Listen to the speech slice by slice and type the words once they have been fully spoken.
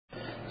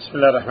بسم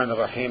الله الرحمن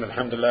الرحيم.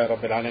 الحمد لله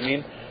رب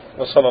العالمين،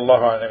 وصلى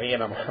الله على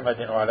نبينا محمد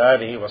وعلى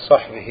آله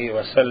وصحبه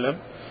وسلم.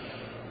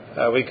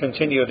 We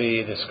continue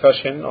the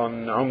discussion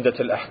on Umdat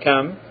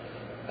al-Ahkam,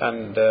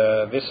 and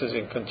this is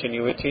in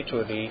continuity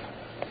to the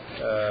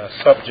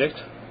subject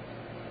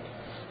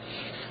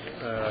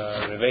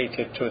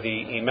related to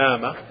the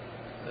imama,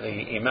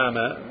 the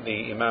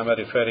imama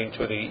referring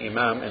to the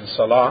imam in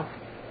Salah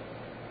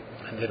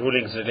and the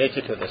rulings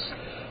related to this.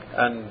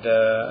 And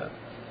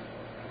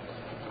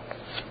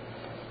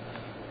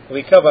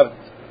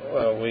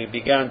we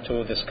began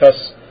to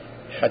discuss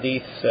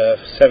Hadith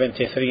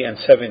 73 and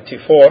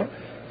 74,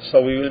 so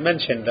we will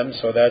mention them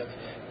so that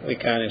we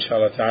can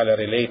inshallah ta'ala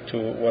relate to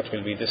what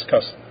will be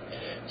discussed.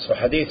 So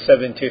Hadith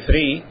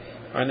 73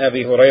 عن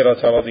أبي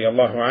هريرة رضي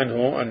الله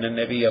عنه أن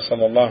النبي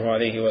صلى الله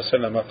عليه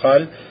وسلم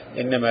قال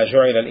إنما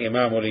جعل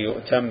الإمام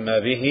ليؤتم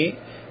به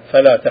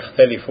فلا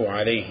تختلفوا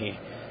عليه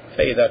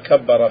فإذا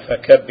كبر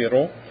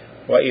فكبروا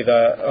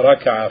وإذا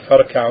ركع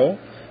فاركعوا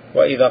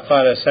وإذا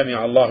قال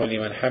سمع الله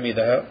لمن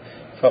حمده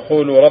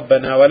فقولوا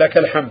ربنا ولك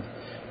الحمد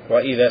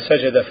وإذا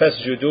سجد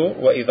فاسجدوا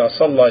وإذا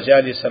صلى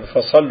جالسا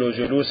فصلوا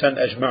جلوسا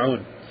أجمعون.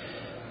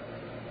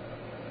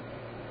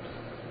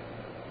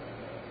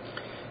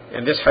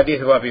 In this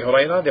hadith of Abu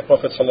Hurairah, the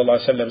Prophet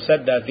ﷺ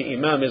said that the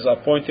Imam is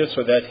appointed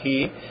so that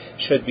he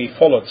should be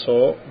followed,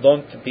 so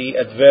don't be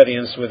at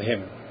variance with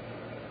him.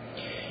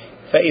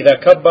 فَإِذَا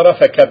كَبَّرَ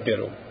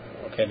فَكَبِّرُوا.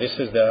 Okay, this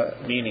is the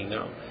meaning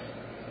now.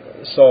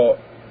 So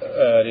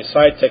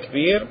recite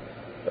takbir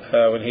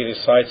when he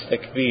recites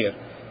takbir,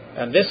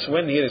 and this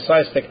when he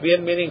recites takbir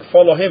meaning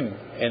follow him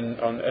in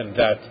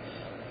that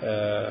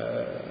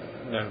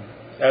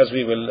as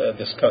we will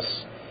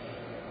discuss.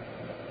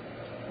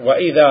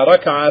 وَإِذَا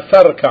رَكَعَ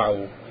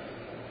فَارْكَعُوا,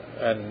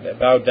 and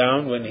bow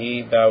down when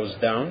he bows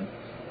down,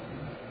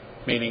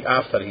 meaning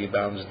after he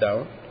bows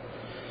down.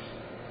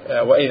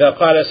 وَإِذَا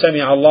قَالَ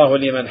سَمِعَ اللَّهُ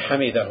لِمَنْ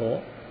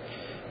حَمِدَهُ,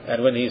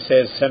 and when he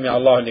says سَمِعَ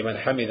اللَّهُ لِمَنْ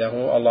حَمِدَهُ,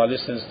 Allah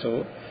listens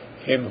to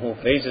him who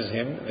praises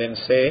him, then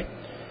say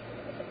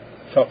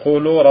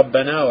فَقُولُوا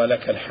رَبَّنَا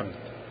وَلَكَ الْحَمْدُ,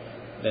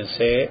 then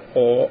say,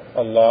 O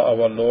Allah,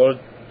 our Lord,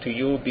 to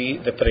you be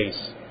the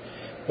praise.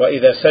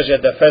 وَإِذَا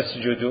سَجَدَ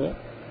فَاسْجُدُوا,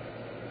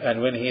 and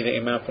when the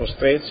Imam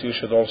prostrates, you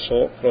should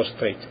also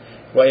prostrate.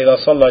 وَإِذَا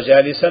صَلَّى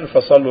جَالِسًا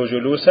فَصَلُّوا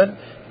جُلُوسًا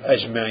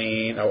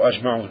أَجْمَعِينَ أو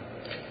أَجْمَعُونَ,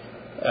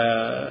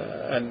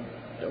 and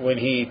when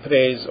he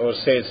prays or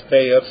says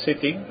prayer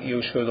sitting,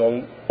 you should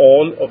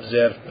all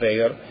observe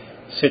prayer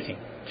sitting.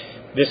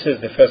 This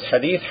is the first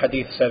hadith,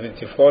 Hadith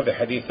 74, the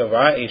hadith of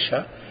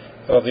Aisha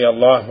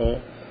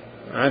radiyallahu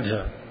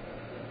anha.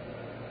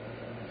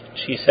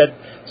 She said,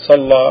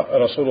 صلى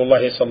رسول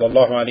الله صلى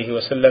الله عليه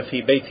وسلم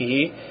في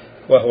بيته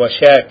وهو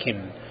شاك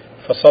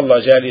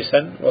فصلى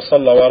جالسا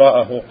وصلى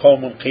وراءه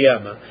قوم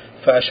قياما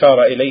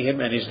فأشار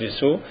إليهم أن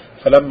اجلسوا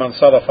فلما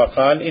انصرف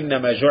قال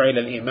إنما جعل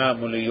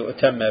الإمام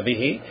ليؤتم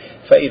به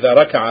فإذا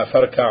ركع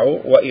فاركعوا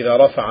وإذا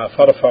رفع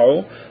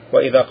فارفعوا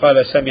وإذا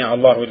قال سمع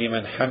الله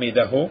لمن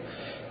حمده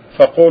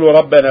فقولوا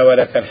ربنا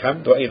ولك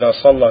الحمد وإذا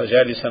صلى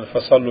جالسا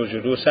فصلوا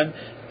جلوسا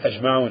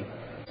أجمعون.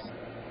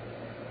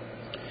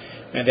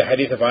 In the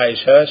hadith of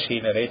Aisha, she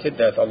narrated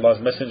that Allah's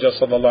Messenger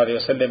sallallahu alaihi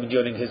wasallam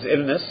during his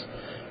illness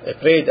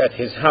prayed at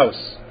his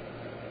house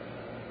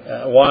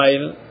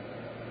while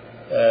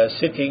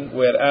sitting,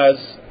 whereas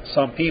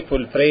some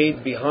people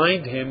prayed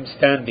behind him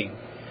standing,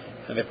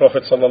 and the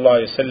Prophet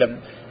sallallahu alaihi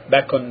wasallam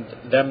beckoned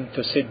them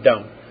to sit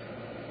down.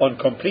 On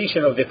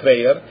completion of the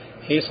prayer,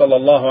 he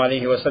sallallahu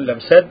alaihi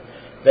wasallam said,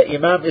 the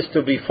Imam is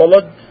to be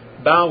followed.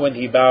 Bow when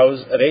he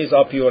bows, raise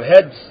up your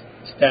heads,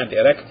 stand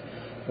erect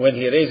when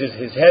he raises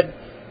his head,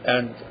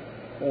 and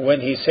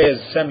when he says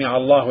Sami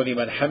Allahu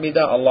liman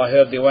hamida, Allah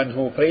heard the one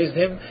who praised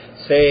him,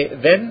 say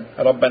then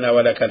Rabbana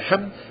wa lakal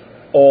hamd,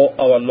 O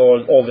our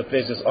Lord, all the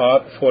praises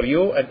are for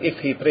you. And if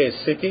he prays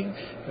sitting,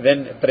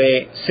 then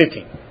pray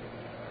sitting.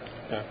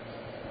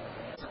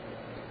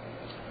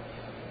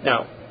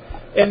 Now,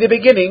 in the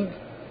beginning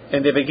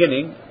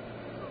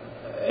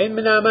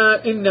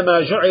إنما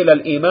جعل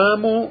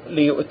الإمام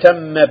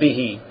ليؤتم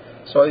به,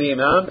 so the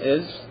Imam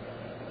is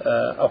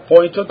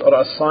appointed or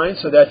assigned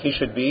so that he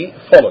should be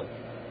followed.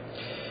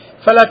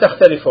 فلا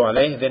تختلفوا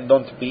عليه, then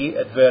don't be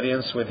at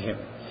variance with him.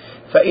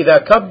 فإذا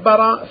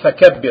كبر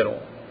فكبروا,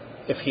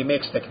 if he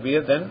makes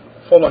takbir, then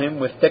follow him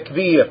with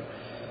takbir.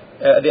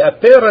 The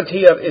apparent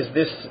here is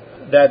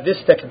that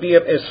this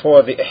takbir is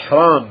for the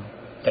ihram,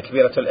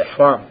 takbirat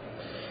al-ihram.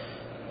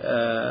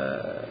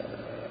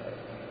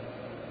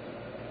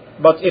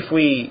 But if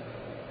we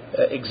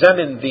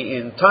examine the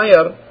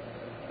entire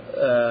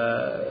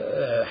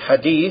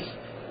hadith,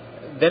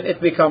 then it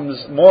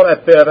becomes more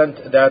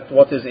apparent that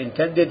what is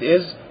intended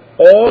is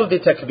all the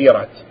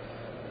takbirat,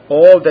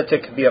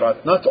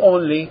 not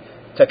only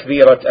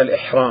takbirat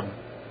al-ihram.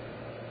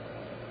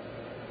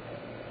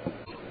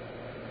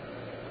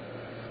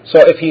 So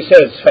if he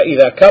says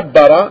فَإِذَا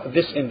كَبَّرَ,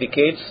 this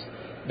indicates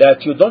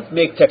that you don't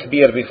make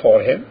takbir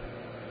before him,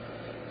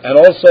 and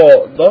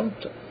also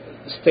don't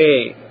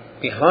stay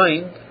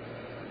behind,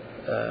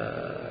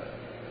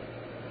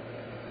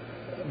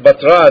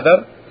 but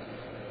rather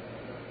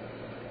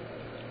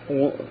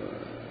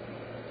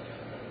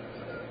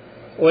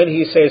when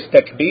he says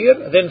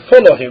takbir, then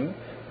follow him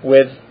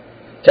with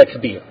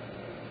takbir.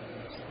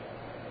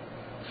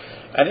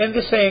 And in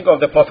the saying of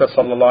the Prophet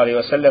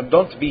ﷺ,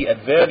 don't be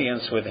at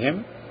variance with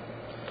him.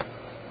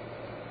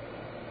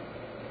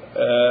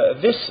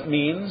 This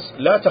means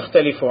لا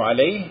تختلفوا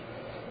عليه,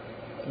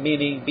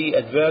 meaning be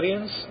at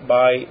variance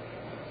by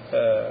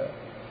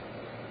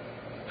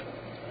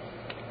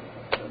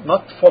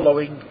not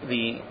following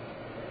the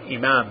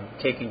Imam,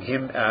 taking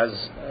him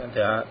as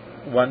the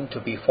one to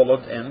be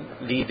followed in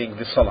leading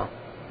the Salah.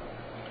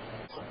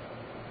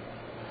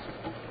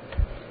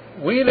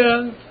 We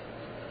learned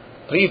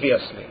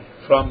previously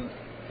from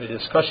the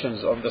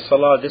discussions on the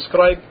Salah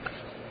described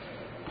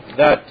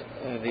that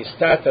the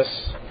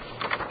status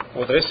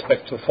with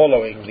respect to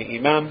following the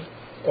Imam,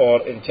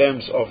 or in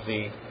terms of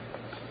the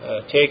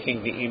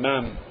taking the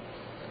Imam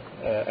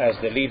as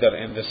the leader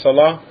in the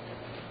Salah,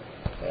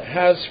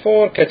 has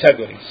 4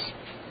 categories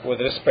with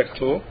respect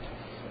to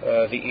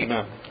the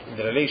Imam,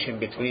 the relation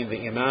between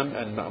the Imam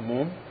and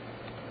Ma'mum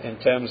in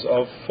terms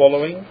of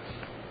following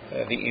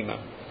the Imam.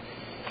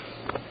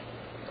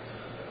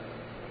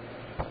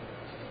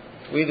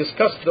 We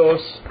discussed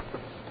those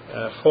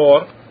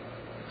 4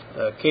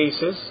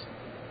 cases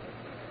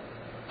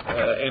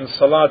in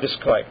Salah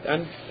described,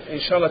 and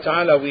inshallah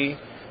ta'ala we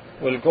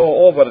will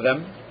go over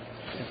them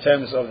in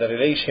terms of the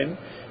relation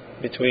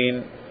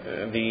between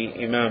the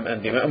Imam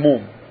and the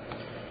Ma'mum.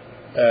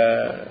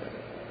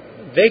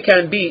 They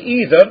can be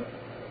either,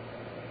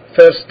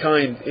 first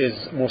kind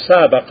is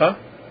musabaqa,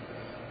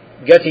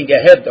 getting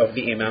ahead of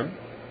the Imam,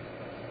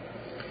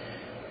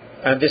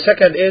 and the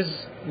second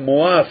is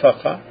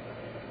muwafaqa,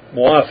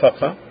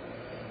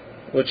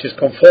 which is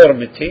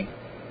conformity,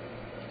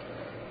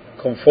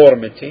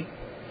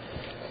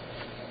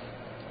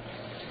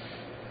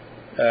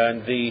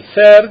 and the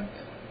third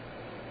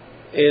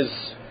is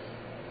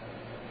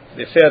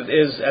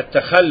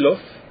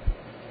at-takhalluf,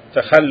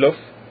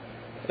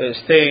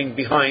 staying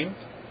behind,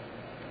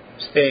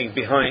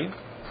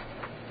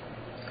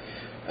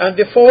 and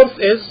the fourth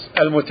is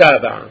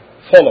al-mutaba'a,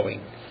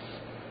 following,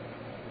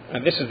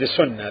 and this is the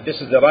sunnah,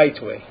 this is the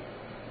right way.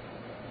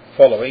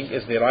 Following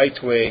is the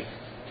right way.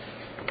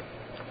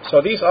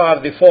 So these are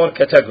the 4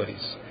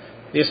 categories.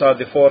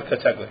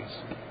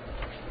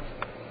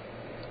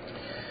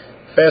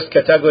 First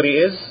category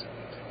is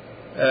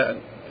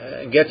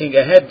getting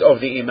ahead of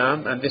the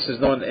Imam, and this is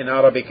known in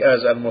Arabic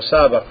as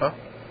al-musabaqa.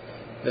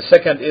 The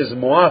second is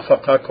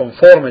muwafaqa,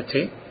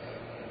 conformity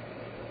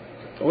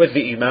with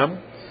the Imam,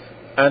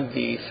 and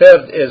the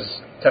third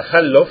is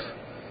takhalluf,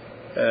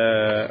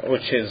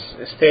 which is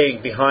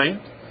staying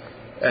behind,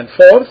 and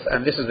fourth,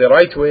 and this is the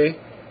right way,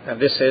 and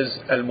this is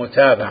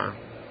al-mutaba'a,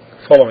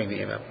 following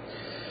the Imam.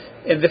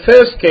 In the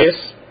first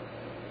case,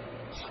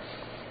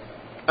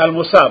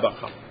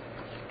 al-musabaqa,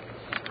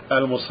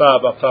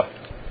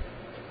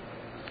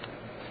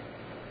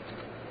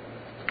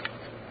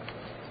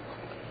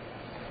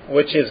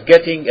 which is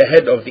getting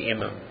ahead of the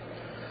Imam,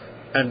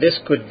 and this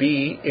could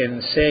be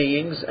in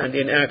sayings and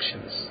in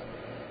actions,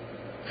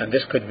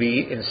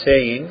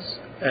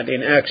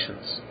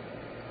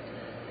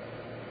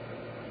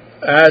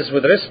 As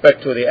with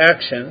respect to the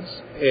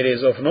actions, it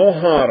is of no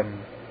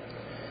harm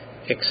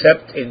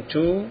except in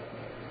 2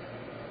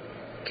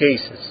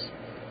 cases.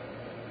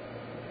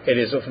 It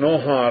is of no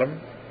harm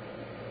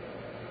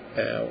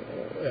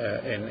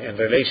in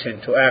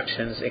relation to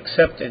actions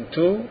except in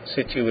 2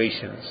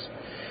 situations.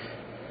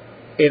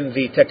 In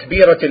the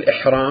takbirat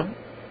al-ihram,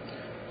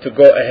 to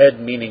go ahead,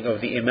 meaning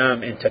of the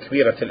Imam in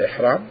takbirat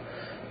al-ihram,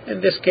 in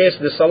this case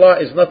the Salah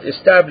is not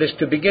established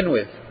to begin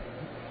with.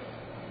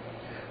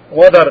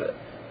 Whether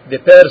the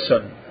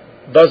person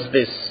does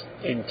this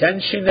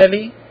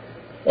intentionally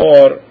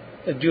or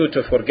due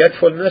to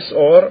forgetfulness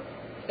or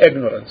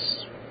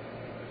ignorance.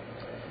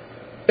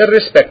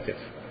 Irrespective,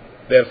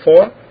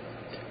 therefore,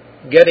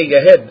 getting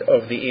ahead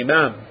of the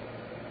Imam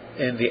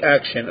in the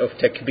action of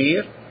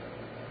takbir,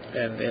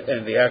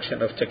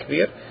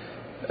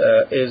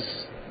 is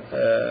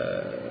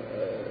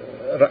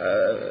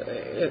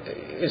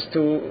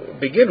to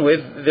begin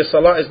with, the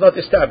Salah is not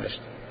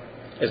established.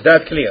 Is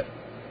that clear?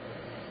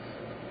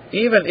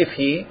 Even if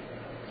he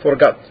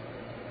forgot.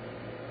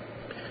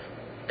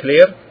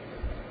 Clear?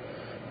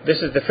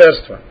 This is the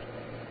first one.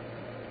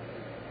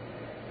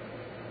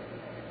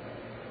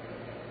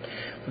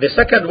 The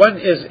second one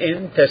is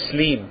in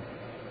taslim.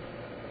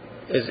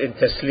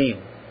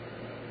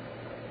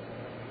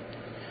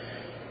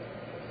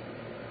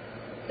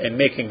 In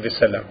making the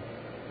salam.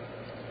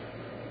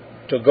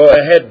 To go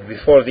ahead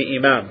before the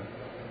Imam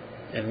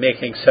in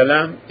making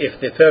salam, if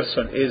the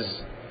person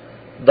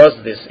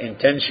does this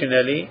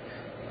intentionally,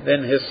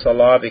 then his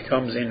salah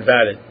becomes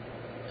invalid.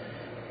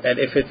 And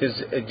if it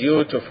is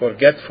due to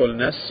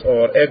forgetfulness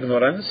or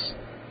ignorance,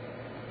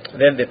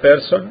 then the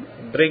person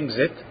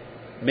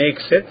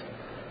makes it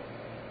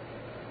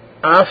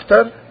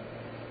after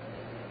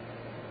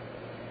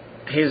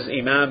his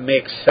Imam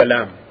makes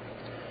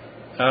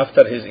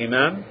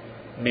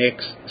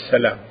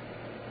salam.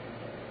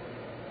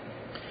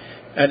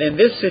 And in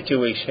this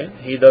situation,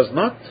 he does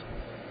not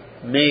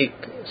make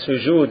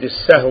sujood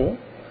al-sahw,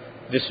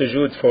 the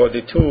sujood for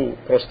the two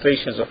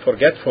prostrations of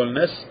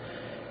forgetfulness,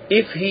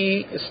 if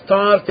he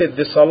started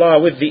the salah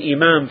with the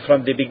imam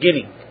from the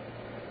beginning.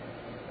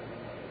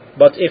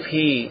 But if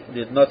he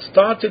did not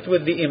start it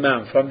with the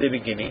imam from the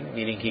beginning,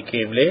 meaning he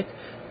came late,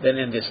 then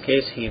in this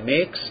case he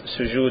makes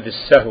sujood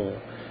al-sahw.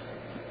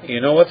 You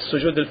know what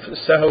sujood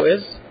al-sahw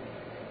is?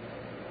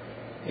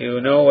 You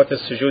know what is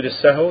sujood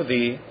al-sahw?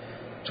 The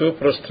two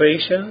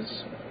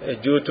prostrations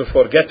due to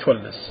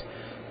forgetfulness.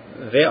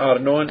 They are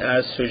known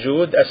as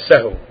sujood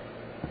al-sahw.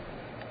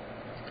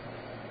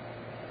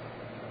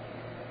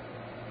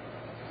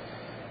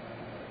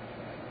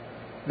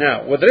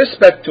 Now, with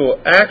respect to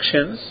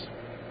actions,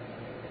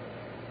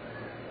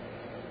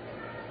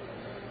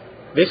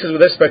 this is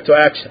with respect to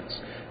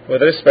actions.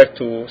 With respect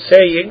to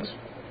sayings,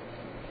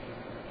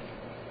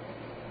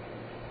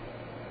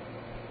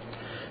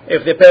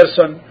 if the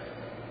person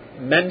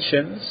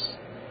mentions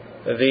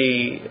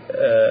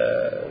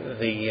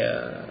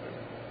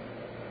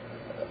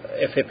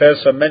if a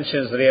person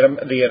mentions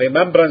the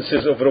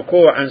remembrances of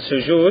ruku' and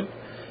sujood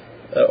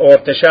or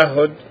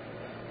tashahhud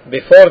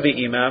before the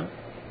imam,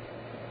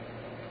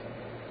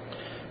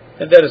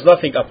 then there is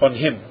nothing upon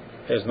him.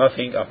 There is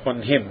nothing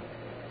upon him.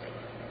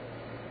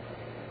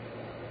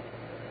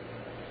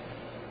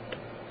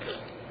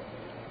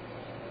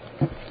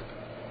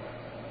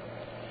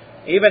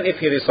 Even if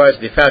he recites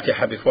the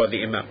Fatiha before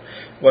the imam.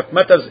 What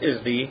matters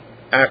is the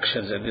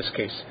actions in this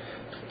case.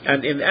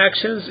 And in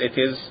actions, it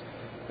is,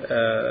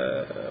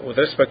 with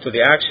respect to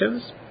the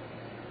actions,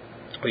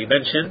 we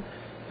mention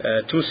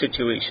two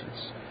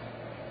situations.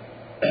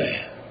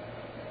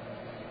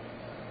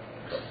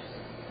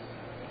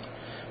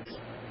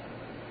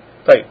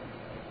 طيب.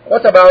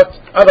 What about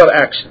other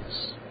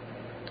actions?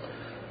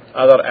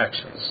 Other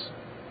actions.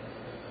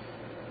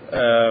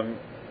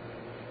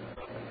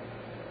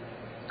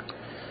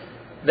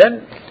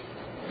 Then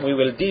we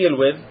will deal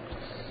with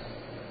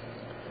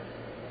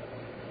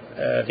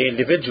the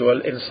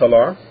individual in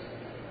Salah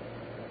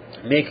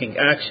making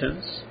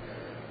actions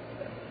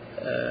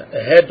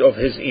ahead of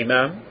his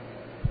Imam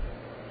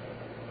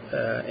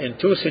in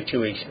two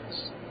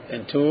situations,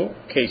 in two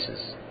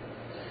cases.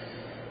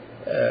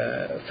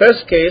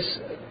 First case,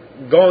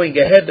 going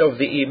ahead of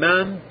the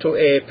Imam to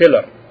a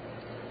pillar.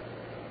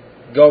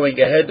 Going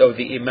ahead of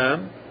the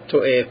Imam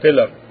to a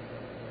pillar.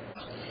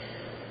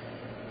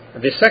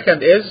 The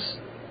second is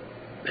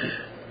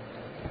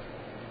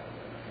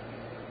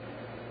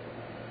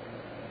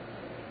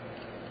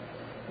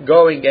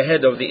going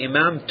ahead of the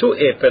imam to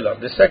a pillar.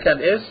 The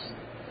second is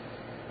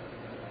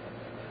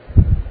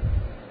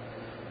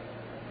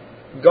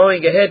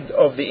going ahead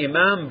of the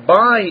imam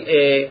by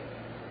a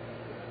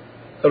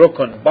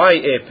rukun, by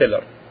a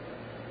pillar.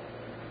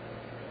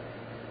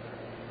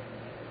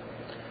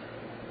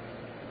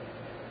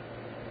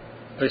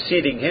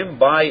 Preceding him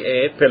by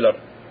a pillar.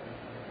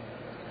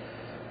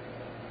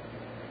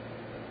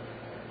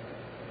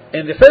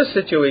 In the first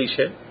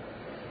situation,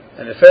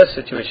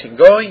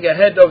 going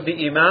ahead of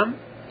the imam,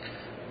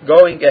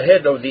 going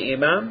ahead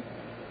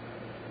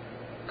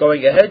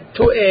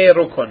to a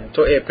rukun,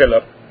 to a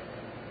pillar.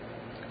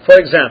 For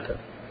example,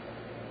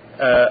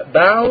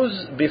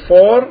 bows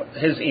before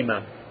his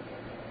imam,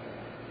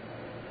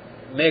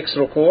 makes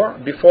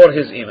ruku' before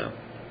his imam.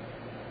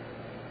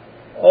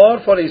 Or,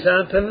 for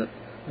example,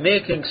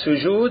 making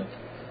sujood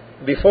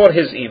before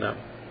his imam,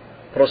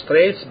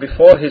 prostrates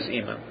before his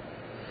imam.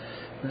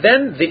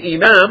 Then the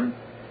imam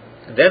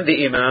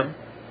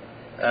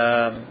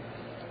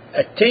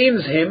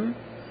attains him,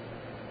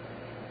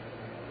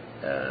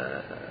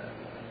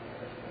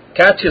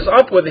 catches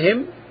up with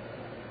him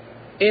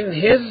in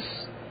his,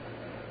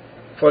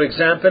 for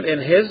example, in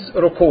his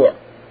ruku',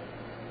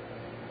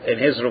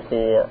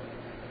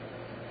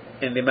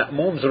 in the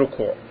ma'mum's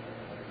ruku'.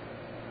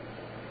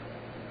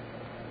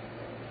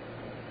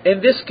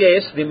 In this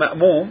case, the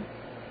ma'mum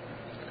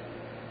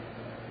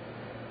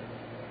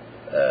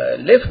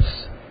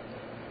lifts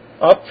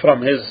up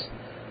from his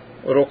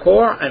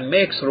ruku' and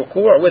makes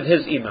ruku' with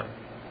his imam.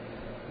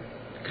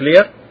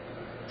 Clear?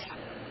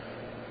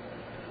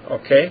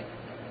 Okay.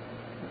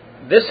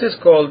 This is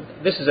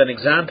an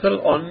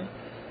example on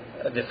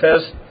the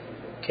first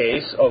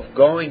case of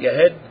going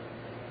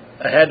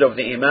ahead of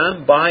the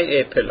imam by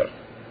a pillar,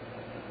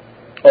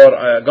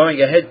 or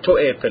going ahead to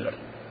a pillar.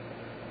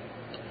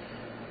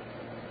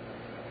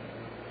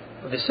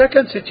 The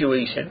second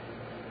situation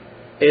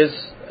is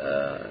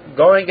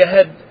going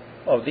ahead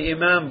of the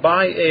imam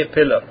by a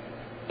pillar,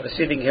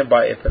 preceding him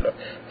by a pillar.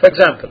 For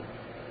example,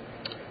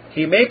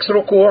 he makes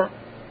ruku',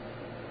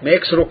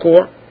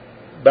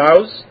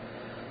 bows,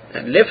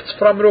 and lifts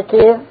from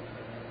ruku'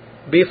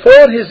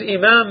 before his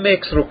imam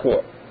makes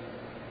ruku'.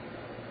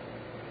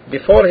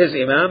 Before his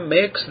imam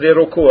makes the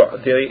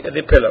ruku',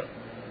 the pillar.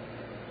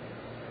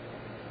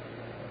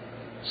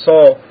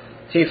 So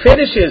he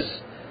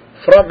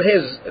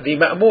the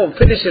ma'mum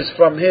finishes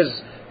from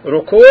his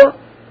ruku'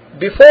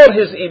 before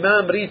his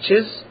imam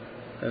reaches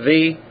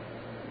the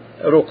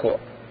ruku'.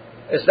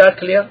 Is that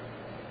clear?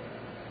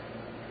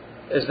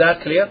 Is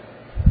that clear?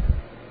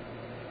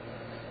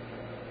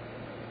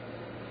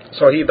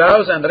 So he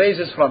bows and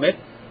raises from it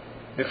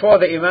before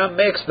the Imam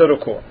makes the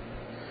ruku'.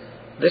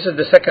 This is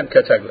the second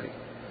category.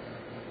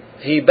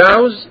 He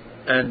bows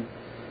and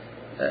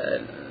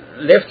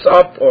lifts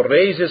up or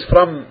raises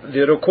from the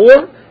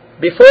ruku'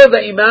 before the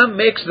Imam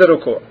makes the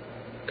ruku'.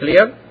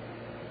 Clear?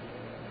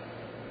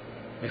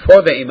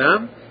 Before the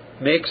Imam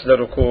makes the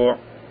ruku'.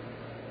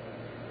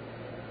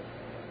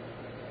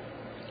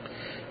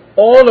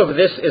 All of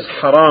this is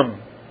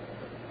haram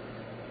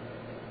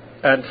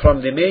and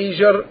from the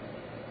major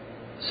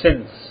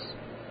sins.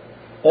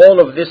 All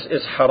of this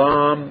is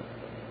haram,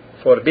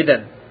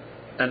 forbidden,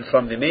 and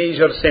from the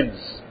major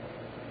sins.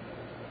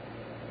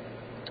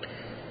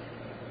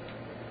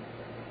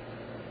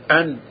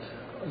 And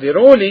the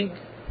ruling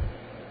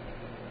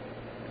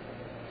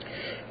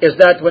is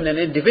that when an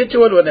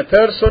individual, when a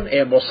person,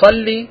 a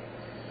musalli,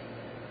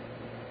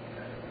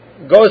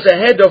 goes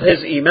ahead of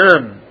his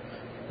imam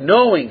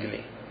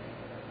knowingly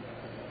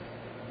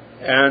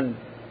and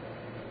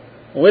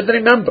with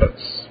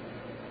remembrance,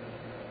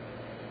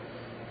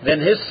 then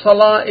his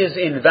salah is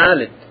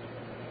invalid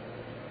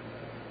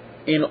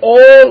in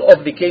all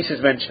of the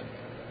cases mentioned.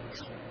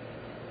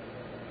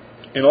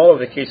 In all of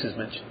the cases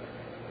mentioned.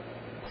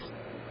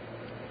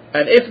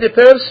 And if the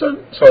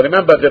person, so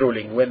remember the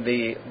ruling, when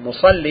the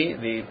musalli,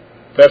 the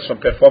person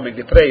performing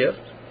the prayer,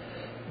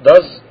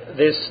 does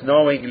this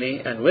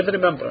knowingly and with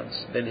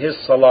remembrance, then his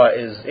salah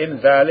is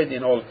invalid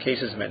in all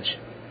cases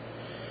mentioned.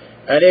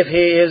 And if he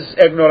is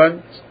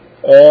ignorant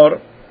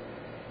or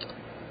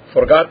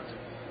forgot,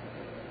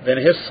 then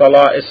his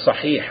salah is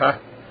sahiha,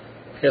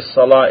 his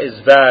salah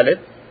is valid.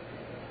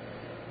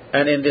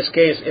 And in this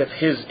case, if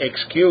his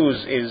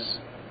excuse is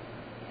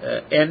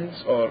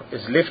ends or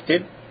is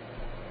lifted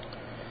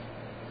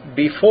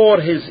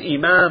before his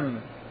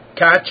imam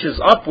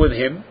catches up with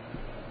him,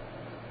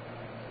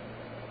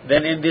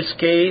 then in this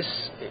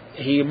case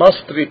he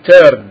must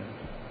return.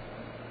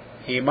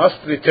 He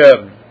must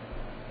return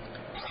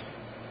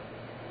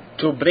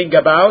to bring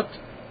about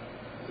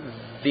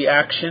the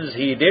actions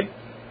he did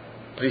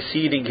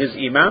preceding his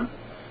imam,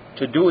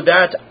 to do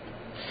that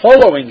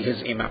following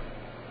his imam.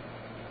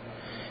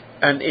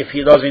 And if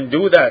he doesn't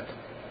do that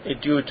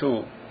due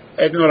to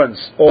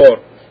ignorance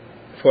or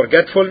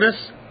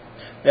forgetfulness,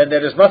 then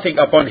there is nothing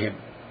upon him.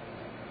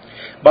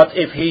 But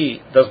if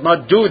he does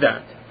not do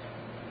that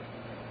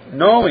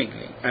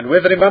knowingly and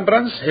with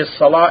remembrance, his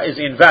salah is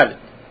invalid.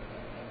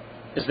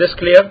 Is this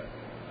clear?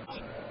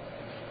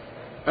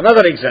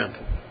 Another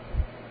example.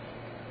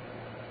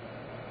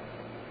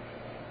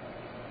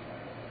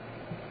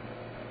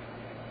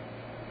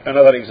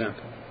 Another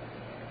example.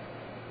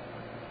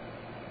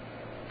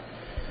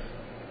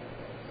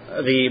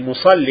 The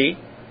musalli,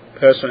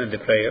 person in the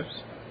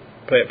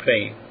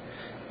praying,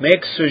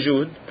 makes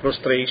sujood,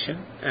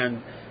 prostration,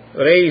 and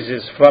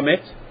raises from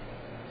it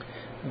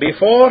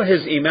before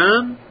his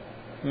imam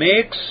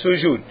makes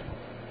sujood.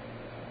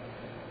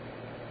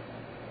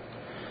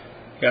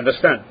 You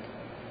understand?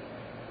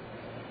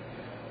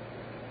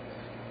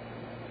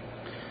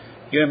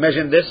 You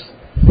imagine this?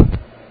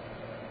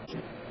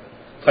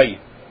 طيب.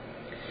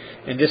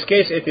 In this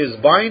case, it is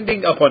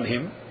binding upon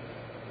him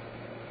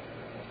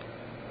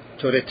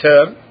to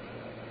return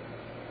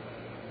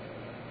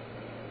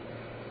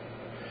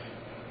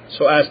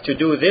so as to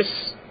do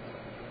this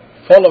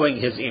following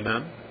his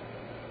imam.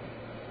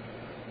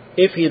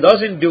 If he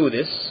doesn't do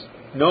this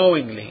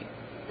knowingly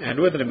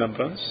and with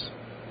remembrance,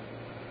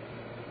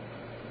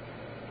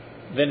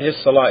 then his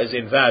salah is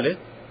invalid.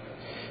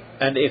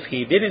 And if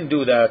he didn't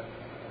do that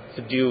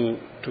due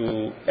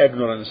to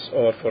ignorance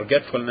or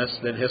forgetfulness,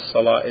 then his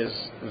salah is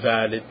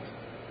valid.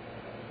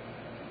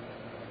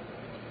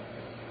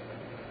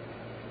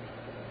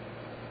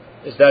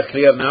 Is that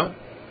clear now?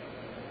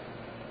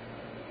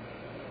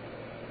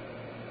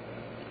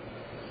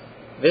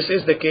 This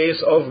is the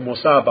case of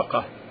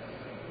musabaqah,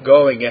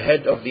 going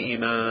ahead of the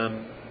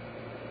imam.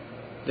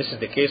 This is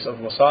the case of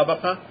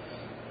musabaqah,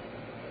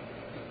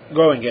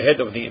 going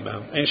ahead of the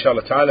imam.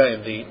 Inshallah ta'ala,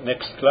 in the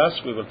next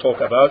class we will talk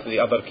about the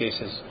other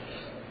cases.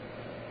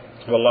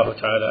 والله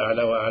تعالى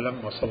أعلى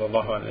وأعلم وصلى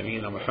الله على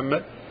نبينا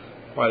محمد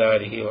وعلى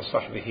آله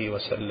وصحبه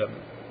وسلم.